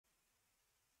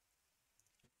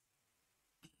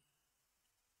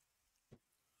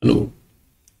Hello,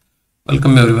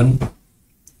 welcome everyone.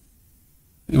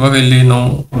 ಇವಾಗ ಇಲ್ಲಿ ನಾವು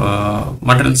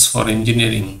materials for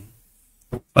engineering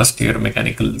first year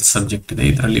mechanical subject ಇದೆ.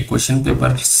 ಇದರಲ್ಲಿ ಕ್ವೆಶ್ಚನ್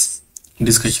ಪೇಪರ್ಸ್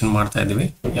ಡಿಸ್ಕಷನ್ ಮಾಡ್ತಾ ಇದ್ದೀವಿ.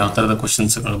 ಯಾವ ತರದ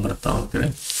ಕ್ವೆಶ್ಚನ್ಸ್ ಗಳು ಬರ್ತಾವ ಅಂತ ಹೇಳಿ.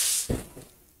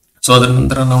 ಸೊ ಅದರ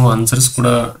ನಂತರ ನಾವು ಆನ್ಸರ್ಸ್ ಕೂಡ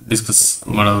ಡಿಸ್ಕಸ್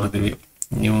ಮಾಡೋರಿದ್ದೀವಿ.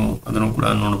 ನೀವು ಅದನ್ನು ಕೂಡ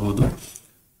ನೋಡಬಹುದು.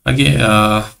 ಹಾಗೆ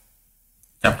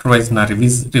ಚಾಪ್ಟರ್ ವೈಸ್ ನಾ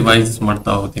ರಿವೈಸ್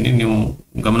ಮಾಡ್ತಾ ಹೋಗ್ತೀನಿ. ನೀವು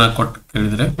ಗಮನ ಕೊಟ್ಟು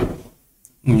ಕೇಳಿದ್ರೆ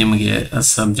ನಿಮಗೆ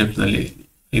ಸಬ್ಜೆಕ್ಟ್ ಅಲ್ಲಿ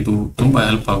ಇದು ತುಂಬಾ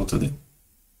ಹೆಲ್ಪ್ ಆಗುತ್ತದೆ.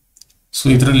 ಸೊ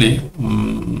ಇದರಲ್ಲಿ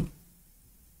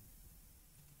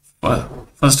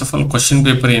first of all question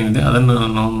paper ಏನಿದೆ ಅದನ್ನು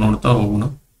ನಾವು ನೋಡ್ತಾ ಹೋಗೋಣ.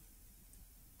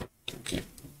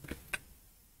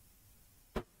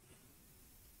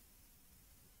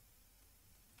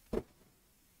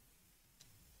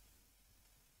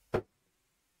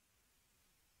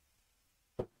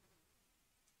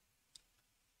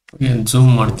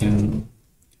 ಜೂಮ್ ಮಾಡ್ತೀನಿ.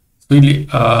 ಸೊ ಇಲ್ಲಿ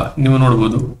ನೀವು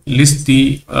ನೋಡಬಹುದು, list the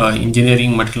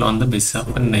engineering material on the basis of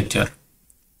nature.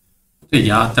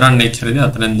 ಯಾವ ತರ ನೇಚರ್ ಇದೆ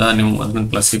ಅದರಿಂದ ನೀವು ಅದನ್ನ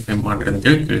ಕ್ಲಾಸಿಫೈ ಮಾಡ್ರಿ ಅಂತ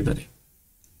ಹೇಳಿ ಕೇಳಿದ್ದಾರೆ.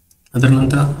 ಅದರ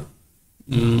ನಂತರ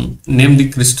ನೇಮ್ ದಿ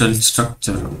ಕ್ರಿಸ್ಟಲ್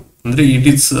ಸ್ಟ್ರಕ್ಚರ್, ಅಂದ್ರೆ ಇಟ್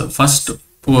ಈಸ್ ಫಸ್ಟ್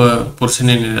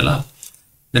ಪೋರ್ಷನ್ ಏನಿದೆಯಲ್ಲ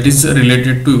that is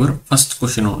related to your first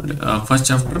question only, first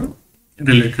chapter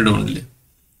related only.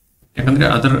 ಯಾಕಂದ್ರೆ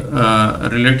ಅದರ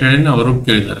ರಿಲೇಟೆಡ್ ಅವರು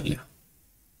ಕೇಳಿದಾರೆ ಅಲ್ಲಿ.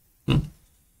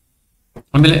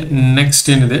 ಆಮೇಲೆ ನೆಕ್ಸ್ಟ್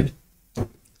ಏನಿದೆ,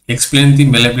 explain the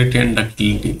meltability and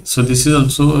ductility. So this is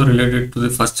also related to the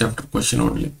first chapter question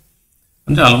only.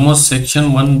 ಅಂದ್ರೆ almost section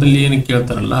 1 ದಲ್ಲಿ ಏನು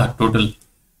ಕೇಳ್ತಾರಲ್ಲ total,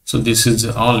 so this is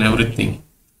all everything,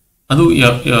 ಅದು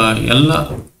ಎಲ್ಲ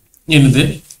ಏನಿದೆ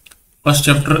ಫಸ್ಟ್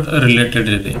ಚಾಪ್ಟರ್ ರಿಲೇಟೆಡ್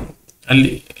ಇದೆ.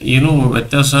 ಅಲ್ಲಿ ಏನು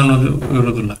ವ್ಯತ್ಯಾಸ ಅನ್ನೋದು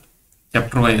ಇರೋದಿಲ್ಲ,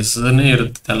 ಚಾಪ್ಟರ್ ವೈಸ್ ಅದನ್ನೇ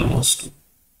ಇರುತ್ತೆ ಆಲ್ಮೋಸ್ಟ್.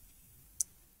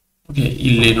 ಓಕೆ,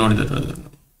 ಇಲ್ಲಿ ನೋಡಿದ್ರೆ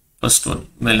ಫಸ್ಟ್ ಒನ್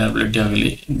meltability ಆಗಲಿ,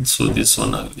 ಸೊ ದಿಸ್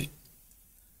ಒನ್ ಆಗಲಿ.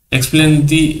 Explain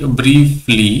the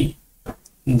briefly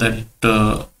that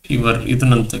your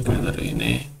idananta ಕೇಳಿದ್ದಾರೆ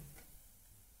ಏನೇ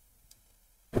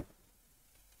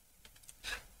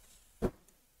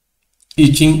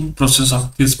teaching process of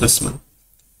the specimen.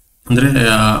 ಅಂದ್ರೆ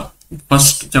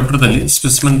ಫಸ್ಟ್ ಚಾಪ್ಟರ್ ದಲ್ಲಿ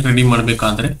ಸ್ಪೆಸಿಮೆನ್ ರೆಡಿ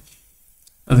ಮಾಡಬೇಕಾದ್ರೆ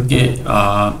ಅದಕ್ಕೆ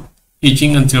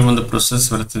ಟೀಚಿಂಗ್ ಅಂತ ಹೇಳಿ ಒಂದು ಪ್ರೊಸೆಸ್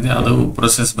ಬರ್ತದೆ, ಅದು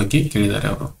ಪ್ರೊಸೆಸ್ ಬಗ್ಗೆ ಕೇಳಿದ್ದಾರೆ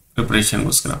ಅವರು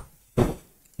ಪ್ರಿಪರೇಷನ್ಗೋಸ್ಕರ.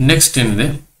 ನೆಕ್ಸ್ಟ್ ಏನಿದೆ,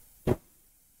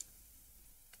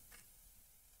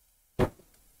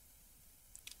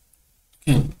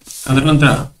 ಅದರ ನಂತರ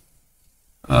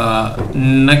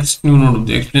ನೆಕ್ಸ್ಟ್ ನೀವು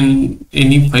ನೋಡುದು explain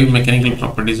any 5 mechanical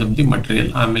properties of the material.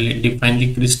 ಆಮೇಲೆ define the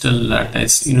crystal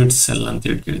lattice unit cell ಅಂತ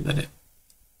ಹೇಳಿ ಕೇಳಿದ್ದಾರೆ.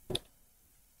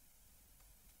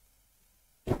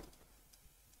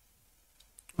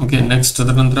 ಓಕೆ, ನೆಕ್ಸ್ಟ್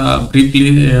ಅದರ ನಂತರ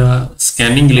ಬ್ರೀಫ್ಲಿ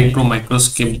ಸ್ಕ್ಯಾನಿಂಗ್ ಎಲೆಕ್ಟ್ರೋ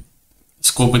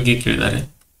ಮೈಕ್ರೋಸ್ಕೋಪ್ ಬಗ್ಗೆ ಕೇಳಿದ್ದಾರೆ.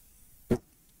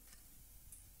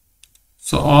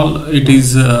 So all it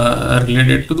is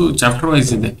related two chapter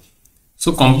wise ಇದೆ. ಸೊ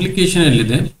ಕಾಂಪ್ಲಿಕೇಶನ್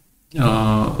ಎಲ್ಲಿದೆ,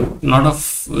 ಲಾಟ್ ಆಫ್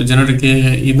ಜನರಿಗೆ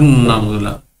ಇದನ್ನ ಆಗೋದಿಲ್ಲ,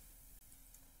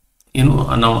 ಏನು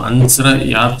ನಾವು ಆನ್ಸರ್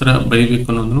ಯಾವ ತರ ಬರೀಬೇಕು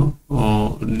ಅನ್ನೋದು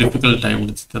ಡಿಫಿಕಲ್ಟ್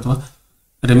ಆಗಿಬಿಡ್ತೈತೆ, ಅಥವಾ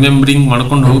ರಿಮೆಂಬರಿಂಗ್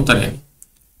ಮಾಡ್ಕೊಂಡು ಹೋಗ್ತಾರೆ.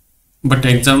 ಬಟ್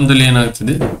ಎಕ್ಸಾಮ್ದಲ್ಲಿ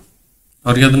ಏನಾಗ್ತದೆ,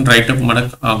 ಅವ್ರಿಗೆ ಅದನ್ನ ರೈಟ್ ಅಪ್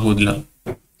ಮಾಡಕ್ ಆಗೋದಿಲ್ಲ.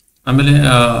 ಆಮೇಲೆ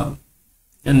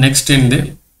ನೆಕ್ಸ್ಟ್ ಏನಿದೆ,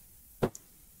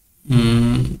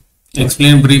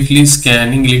 ಎಕ್ಸ್ಪ್ಲೇನ್ ಬ್ರೀಫ್ಲಿ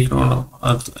ಸ್ಕ್ಯಾನಿಂಗ್ ಎಲೆಕ್ಟ್ರಾನ್,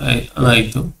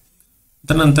 ಅದಾಯಿತು.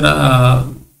 ಅದರ ನಂತರ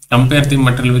compare the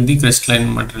material with the crystalline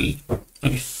material,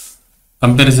 okay,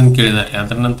 comparison ಕೇಳಿದ್ದಾರೆ.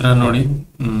 ಅದರ ನಂತರ ನೋಡಿ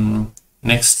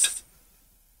ನೆಕ್ಸ್ಟ್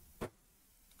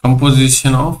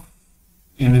ಕಂಪೋಸಿಷನ್ ಆಫ್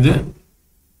ಏನಿದೆ,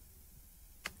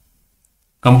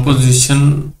 composition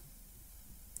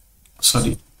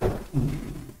sorry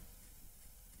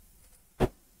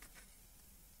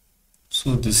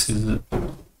so this is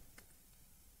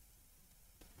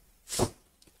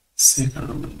second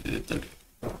ಬಂದಿದೆ.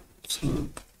 So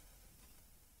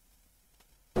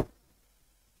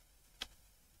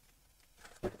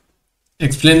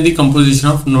explain the composition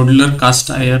of nodular cast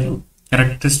iron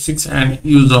characteristics and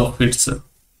use of its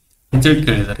ಅಂತ ಹೇಳಿ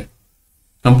ಕೇಳಿದ್ದಾರೆ.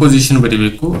 Composition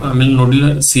ಬರೀಬೇಕು, ಆಮೇಲೆ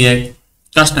ನೋಡ್ಯುಲರ್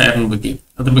ಕಾಸ್ಟ್ ಐರನ್ ಬಗ್ಗೆ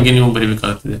ಅದ್ರ ಬಗ್ಗೆ ನೀವು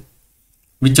ಬರೀಬೇಕಾಗ್ತದೆ.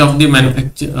 Which of the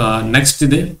manufacture, next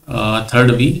ಇದೆ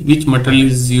third B, which material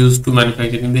is use to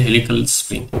manufacturing the helical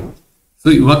spring. So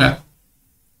ಇವಾಗ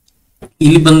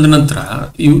ಇಲ್ಲಿ ಬಂದ ನಂತರ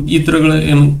ಈ ತರಗಳ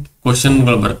ಏನು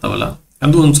ಕ್ವಶನ್ಗಳು ಬರ್ತಾವಲ್ಲ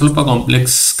ಅದು ಒಂದ್ ಸ್ವಲ್ಪ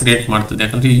ಕಾಂಪ್ಲೆಕ್ಸ್ ಕ್ರಿಯೇಟ್ ಮಾಡ್ತದೆ.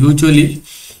 ಯಾಕಂದ್ರೆ ಯೂಶುವಲಿ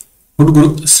ಹುಡುಗರು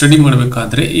ಸ್ಟಡಿ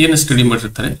ಮಾಡಬೇಕಾದ್ರೆ ಏನು ಸ್ಟಡಿ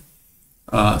ಮಾಡಿರ್ತಾರೆ,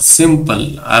 ಸಿಂಪಲ್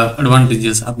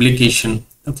ಅಡ್ವಾಂಟೇಜಸ್, ಅಪ್ಲಿಕೇಶನ್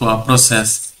ಅಥವಾ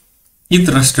ಪ್ರೊಸೆಸ್ ಈ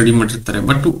ತರ ಸ್ಟಡಿ ಮಾಡಿರ್ತಾರೆ.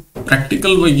 ಬಟ್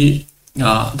ಪ್ರಾಕ್ಟಿಕಲ್ ಆಗಿ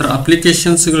ಅದರ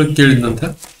ಅಪ್ಲಿಕೇಶನ್ಸ್ ಗಳು ಕೇಳಿದ ನಂತರ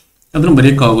ಅದನ್ನ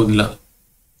ಬರೆಯಕ್ಕೆ ಆಗೋದಿಲ್ಲ.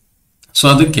 ಸೊ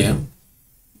ಅದಕ್ಕೆ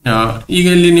ಈಗ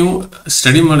ಇಲ್ಲಿ ನೀವು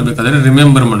ಸ್ಟಡಿ ಮಾಡಬೇಕಾದ್ರೆ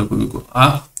ರಿಮೆಂಬರ್ ಮಾಡ್ಕೋಬೇಕು, ಆ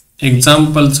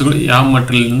ಎಕ್ಸಾಂಪಲ್ಸ್ಗಳು ಯಾವ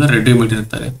ಮಟೀರಿಯಲ್ ರೆಡಿ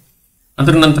ಮಾಡಿರ್ತಾರೆ.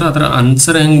 ಅದರ ನಂತರ ಅದರ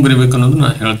ಆನ್ಸರ್ ಹೆಂಗೆ ಬರೀಬೇಕು ಅನ್ನೋದು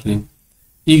ನಾನು ಹೇಳ್ತೀನಿ.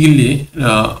 ಈಗ ಇಲ್ಲಿ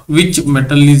which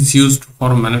metal is used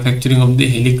for manufacturing of the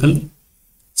helical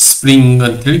spring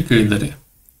ಅಂತ ಹೇಳಿ ಕೇಳಿದ್ದಾರೆ.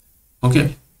 ಓಕೆ,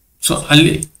 ಸೊ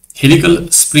ಅಲ್ಲಿ ಹೆಲಿಕಲ್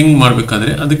ಸ್ಪ್ರಿಂಗ್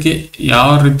ಮಾಡಬೇಕಾದ್ರೆ ಅದಕ್ಕೆ ಯಾವ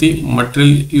ರೀತಿ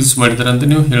ಮಟೀರಿಯಲ್ ಯೂಸ್ ಮಾಡಿದ್ದಾರೆ ಅಂತ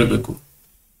ನೀವು ಹೇಳಬೇಕು.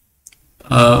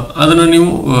 ಅದನ್ನು ನೀವು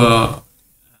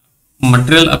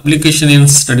ಮಟೀರಿಯಲ್ ಅಪ್ಲಿಕೇಶನ್ ಏನು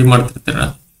ಸ್ಟಡಿ ಮಾಡ್ತಿರ್ತೀರ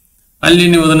ಅಲ್ಲಿ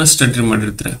ನೀವು ಅದನ್ನು ಸ್ಟಡಿ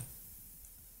ಮಾಡಿರ್ತೀರ.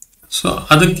 ಸೊ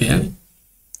ಅದಕ್ಕೆ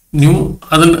ನೀವು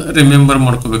ಅದನ್ನು ರಿಮೆಂಬರ್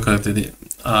ಮಾಡ್ಕೋಬೇಕಾಗ್ತದೆ.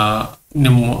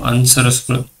 ನಿಮ್ಮ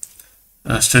ಆನ್ಸರ್ಸ್ಗಳು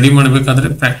ಸ್ಟಡಿ ಮಾಡಬೇಕಾದ್ರೆ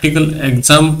ಪ್ರಾಕ್ಟಿಕಲ್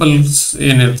ಎಕ್ಸಾಂಪಲ್ಸ್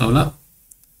ಏನಿರ್ತಾವಲ್ಲ,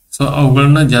 ಸೊ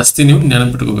ಅವುಗಳನ್ನ ಜಾಸ್ತಿ ನೀವು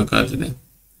ನೆನಪಿಟ್ಕೋಬೇಕಾಗ್ತದೆ.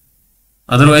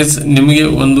 ಅದರ್ವೈಸ್ ನಿಮಗೆ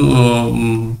ಒಂದು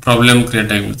ಪ್ರಾಬ್ಲಮ್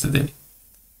ಕ್ರಿಯೇಟ್ ಆಗಿಬಿಡ್ತದೆ.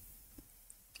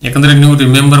 ಯಾಕಂದ್ರೆ ನೀವು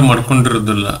ರಿಮೆಂಬರ್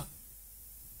ಮಾಡ್ಕೊಂಡಿರೋದಿಲ್ಲ.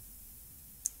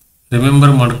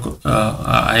 ರಿಮೆಂಬರ್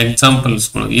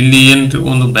ಎಕ್ಸಾಂಪಲ್ಸ್ಗಳು ಇಲ್ಲಿ ಏನ್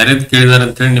ಒಂದು ಬೇರೆದ್ ಕೇಳಿದಾರೆ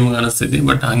ಅಂತ ಹೇಳಿ ನಿಮ್ಗೆ ಅನಿಸ್ತೈತಿ,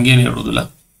 ಬಟ್ ಹಂಗೇನು ಇರೋದಿಲ್ಲ.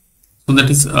 ಸೊ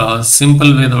ದಟ್ ಈಸ್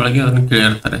ಸಿಂಪಲ್ ವೇದೊಳಗೆ ಅದನ್ನು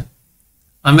ಕೇಳಿರ್ತಾರೆ.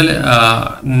 ಆಮೇಲೆ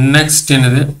ನೆಕ್ಸ್ಟ್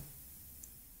ಏನಿದೆ,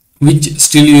 which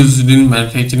still used in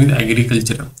manufacturing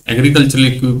agriculture. Agricultural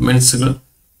ಎಕ್ವಿಪ್ಮೆಂಟ್ಸ್ಗಳು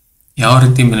ಯಾವ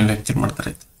ರೀತಿ ಮ್ಯಾನುಫ್ಯಾಕ್ಚರ್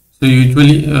ಮಾಡ್ತಾರೆ. ಸೊ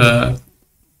ಯೂಶ್ವಲಿ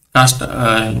ಕಾಸ್ಟ್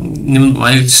ನಿಮ್ದು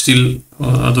ವೈಟ್ ಸ್ಟೀಲ್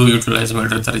ಅದು ಯೂಟಿಲೈಸ್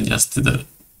ಮಾಡಿರ್ತಾರೆ ಜಾಸ್ತಿ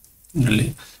ಇದರಲ್ಲಿ.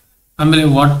 ಆಮೇಲೆ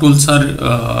what tools R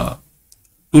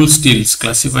tool steels,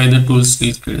 classify the tool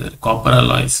steels ಕೇಳಿದ್ದಾರೆ. Copper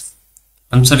alloys,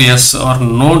 answer S R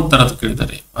no ತರದ್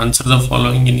ಕೇಳಿದ್ದಾರೆ. Answer the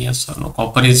following in S R no.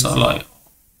 Copper is alloy,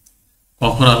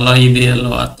 copper alloy ಇದೆ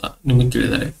ಅಲ್ವಾ ಅಂತ ನಿಮಗೆ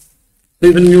ಕೇಳಿದ್ದಾರೆ.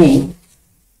 ಇದನ್ನು ನೀವು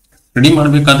ಸ್ಟಡಿ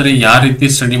ಮಾಡಬೇಕಾದ್ರೆ ಯಾವ ರೀತಿ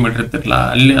ಸ್ಟಡಿ ಮಾಡಿರ್ತಿರಲ್ಲ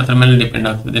ಅಲ್ಲಿ ಅದ್ರ ಮೇಲೆ ಡಿಪೆಂಡ್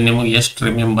ಆಗ್ತದೆ ನಿಮಗೆ ಎಷ್ಟು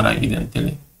ರಿಮೆಂಬರ್ ಆಗಿದೆ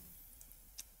ಅಂತೇಳಿ.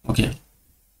 Okay,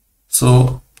 so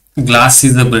glass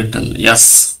is a brittle,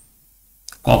 S.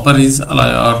 Copper is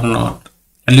alloy or not.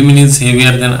 Aluminum is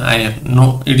heavier than iron. No,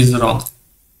 it is wrong.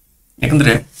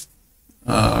 ಯಾಕಂದ್ರೆ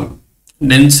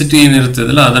ಡೆನ್ಸಿಟಿ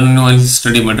ಏನಿರ್ತದಲ್ಲ ಅದನ್ನು ನೀವು ಅಲ್ಲಿ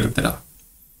study ಮಾಡಿರ್ತೀರ.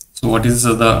 So what is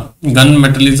the gun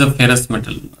metal is a ferrous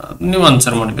metal, ನೀವು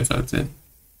answer ಮಾಡಬೇಕಾಗುತ್ತೆ.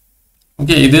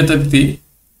 Okay, ಇದೇ ರೀತಿ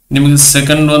ನಿಮಗೆ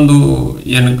second ಒಂದು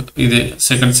ಏನು ಇದೆ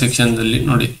ಸೆಕೆಂಡ್ ಸೆಕ್ಷನ್ ಅಲ್ಲಿ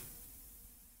ನೋಡಿ,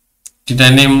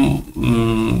 titanium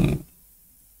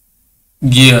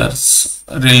gears,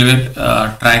 railway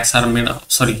tracks are made of,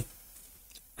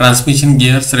 transmission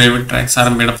gears, railway tracks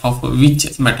are made up of which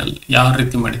metal. ಯಾವ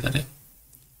ರೀತಿ ಮಾಡಿದ್ದಾರೆ.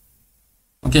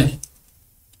 ಓಕೆ,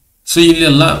 ಸೊ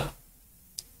ಇಲ್ಲೆಲ್ಲ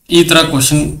ಈ ತರ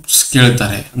ಕ್ವಶನ್ಸ್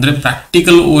ಕೇಳ್ತಾರೆ, ಅಂದ್ರೆ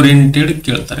ಪ್ರಾಕ್ಟಿಕಲ್ ಓರಿಯೆಂಟೆಡ್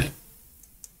ಕೇಳ್ತಾರೆ.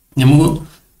 ನಿಮಗೂ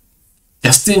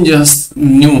ಜಾಸ್ತಿ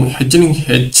ನೀವು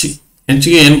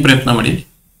ಹೆಚ್ಚಿಗೆ ಏನು ಪ್ರಯತ್ನ ಮಾಡಿ,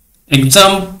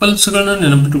 ಎಕ್ಸಾಂಪಲ್ಸ್ಗಳನ್ನ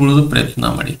ನೆನಪಿಟ್ಕೊಳ್ಳೋದು ಪ್ರಯತ್ನ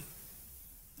ಮಾಡಿ.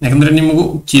 ಯಾಕಂದ್ರೆ ನಿಮಗೂ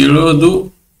ಕೇಳೋದು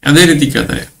ಅದೇ ರೀತಿ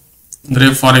ಕೇಳ್ತಾರೆ. ಅಂದ್ರೆ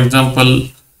ಫಾರ್ ಎಕ್ಸಾಂಪಲ್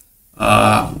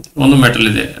ಒಂದು ಮೆಟಲ್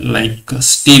ಇದೆ, ಲೈಕ್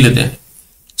ಸ್ಟೀಲ್ ಇದೆ.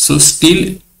 ಸೊ ಸ್ಟೀಲ್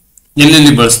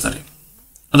ಎಲ್ಲೆಲ್ಲಿ ಬಳಸ್ತಾರೆ,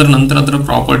 ಅದರ ನಂತರ ಅದರ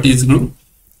ಪ್ರಾಪರ್ಟೀಸ್ಗಳು,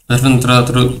 ಅದರ ನಂತರ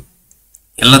ಅದರ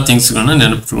ಎಲ್ಲ ಥಿಂಗ್ಸ್ಗಳನ್ನ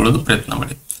ನೆನಪಿಟ್ಕೊಳ್ಳೋದು ಪ್ರಯತ್ನ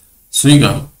ಮಾಡಿ. ಸೊ ಈಗ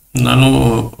ನಾನು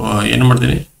ಏನು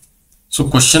ಮಾಡ್ತೀನಿ, ಸೊ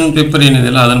ಕ್ವಶನ್ ಪೇಪರ್ ಏನಿದೆ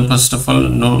ಅಲ್ಲ ಅದನ್ನು ಫಸ್ಟ್ ಆಫ್ ಆಲ್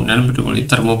ನೆನಪಿಟ್ಕೊಳ್ಳಿ.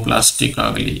 ಥರ್ಮೋಪ್ಲಾಸ್ಟಿಕ್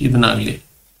ಆಗಲಿ ಇದನ್ನಾಗಲಿ.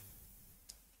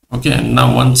 ಓಕೆ,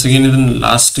 ನಾವು ಒನ್ಸ್ ಅಗೇನ್ ಇದನ್ನು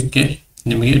ಲಾಸ್ಟ್ಗೆ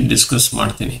ನಿಮಗೆ ಡಿಸ್ಕಸ್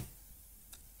ಮಾಡ್ತೀನಿ.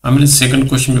 ಆಮೇಲೆ ಸೆಕೆಂಡ್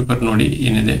ಕ್ವಶನ್ ಪೇಪರ್ ನೋಡಿ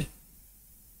ಏನಿದೆ.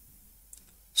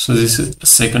 ಸೊ ದಿಸ್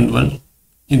ಸೆಕೆಂಡ್ ಒನ್,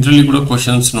 ಇದರಲ್ಲಿ ಕೂಡ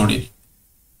ಕ್ವಶನ್ಸ್ ನೋಡಿ,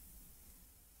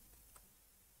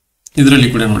 ಇದರಲ್ಲಿ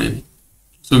ಕೂಡ ನೋಡಿ.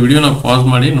 ಸೊ ವಿಡಿಯೋನ ಪಾಸ್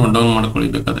ಮಾಡಿ ನೋಟ್ ಡೌನ್ ಮಾಡ್ಕೊಳ್ಳಿ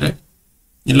ಬೇಕಾದ್ರೆ,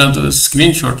 ಇಲ್ಲ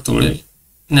ಸ್ಕ್ರೀನ್ ಶಾಟ್ ತಗೊಳ್ಳಿ,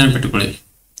 ನೆನಪಿಟ್ಕೊಳ್ಳಿ.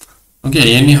 ಓಕೆ,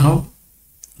 ಎನಿ ಹೌ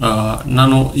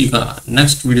ನಾನು ಈಗ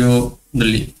ನೆಕ್ಸ್ಟ್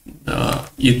ವಿಡಿಯೋದಲ್ಲಿ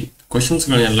ಈ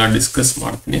ಕ್ವಶನ್ಸ್ಗಳನ್ನೆಲ್ಲ ಡಿಸ್ಕಸ್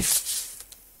ಮಾಡ್ತೀನಿ,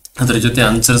 ಅದರ ಜೊತೆ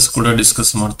ಆನ್ಸರ್ಸ್ ಕೂಡ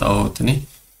ಡಿಸ್ಕಸ್ ಮಾಡ್ತಾ ಹೋಗ್ತೀನಿ.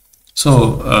 ಸೊ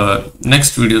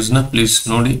ನೆಕ್ಸ್ಟ್ ವಿಡಿಯೋಸ್ನ ಪ್ಲೀಸ್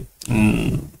ನೋಡಿ.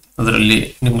 ಅದರಲ್ಲಿ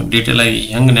ನಿಮ್ಗೆ ಡೀಟೇಲ್ ಆಗಿ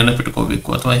ಹೆಂಗೆ ನೆನಪಿಟ್ಕೋಬೇಕು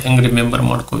ಅಥವಾ ಹೆಂಗೆ ರಿಮೆಂಬರ್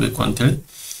ಮಾಡ್ಕೋಬೇಕು ಅಂತೇಳಿ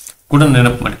ಕೂಡ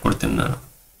ನೆನಪು ಮಾಡಿಕೊಡ್ತೀನಿ ನಾನು.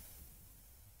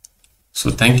 So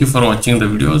thank you for watching the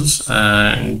videos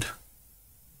and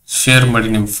share ಮಾಡಿ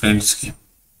ನಿಮ್ಮ ಫ್ರೆಂಡ್ಸ್ಗೆ.